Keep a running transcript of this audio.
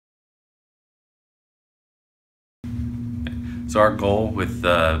So our goal with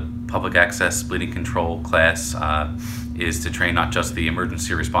the public access bleeding control class is to train not just the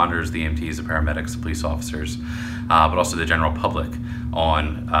emergency responders, the EMTs, the paramedics, the police officers, but also the general public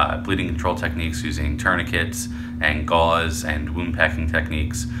on bleeding control techniques using tourniquets and gauze and wound packing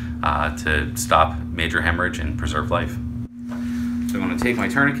techniques to stop major hemorrhage and preserve life. So I'm going to take my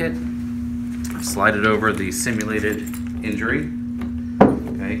tourniquet, slide it over the simulated injury,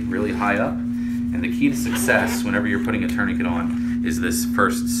 okay, really high up. And the key to success whenever you're putting a tourniquet on is this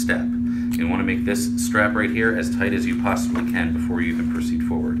first step. You want to make this strap right here as tight as you possibly can before you even proceed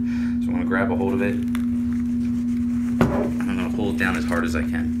forward. So I'm going to grab a hold of it, and I'm going to pull it down as hard as I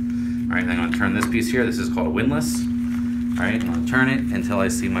can. All right, I'm going to turn this piece here. This is called a windlass. All right, I'm going to turn it until I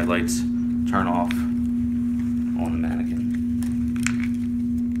see my lights turn off on the mannequin.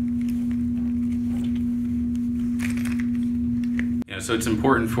 So it's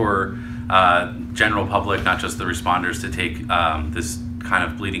important for general public, not just the responders, to take this kind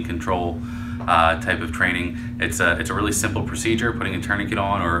of bleeding control type of training. It's a really simple procedure, putting a tourniquet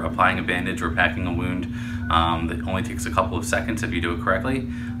on or applying a bandage or packing a wound. That only takes a couple of seconds if you do it correctly.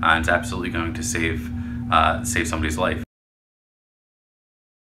 It's absolutely going to save somebody's life.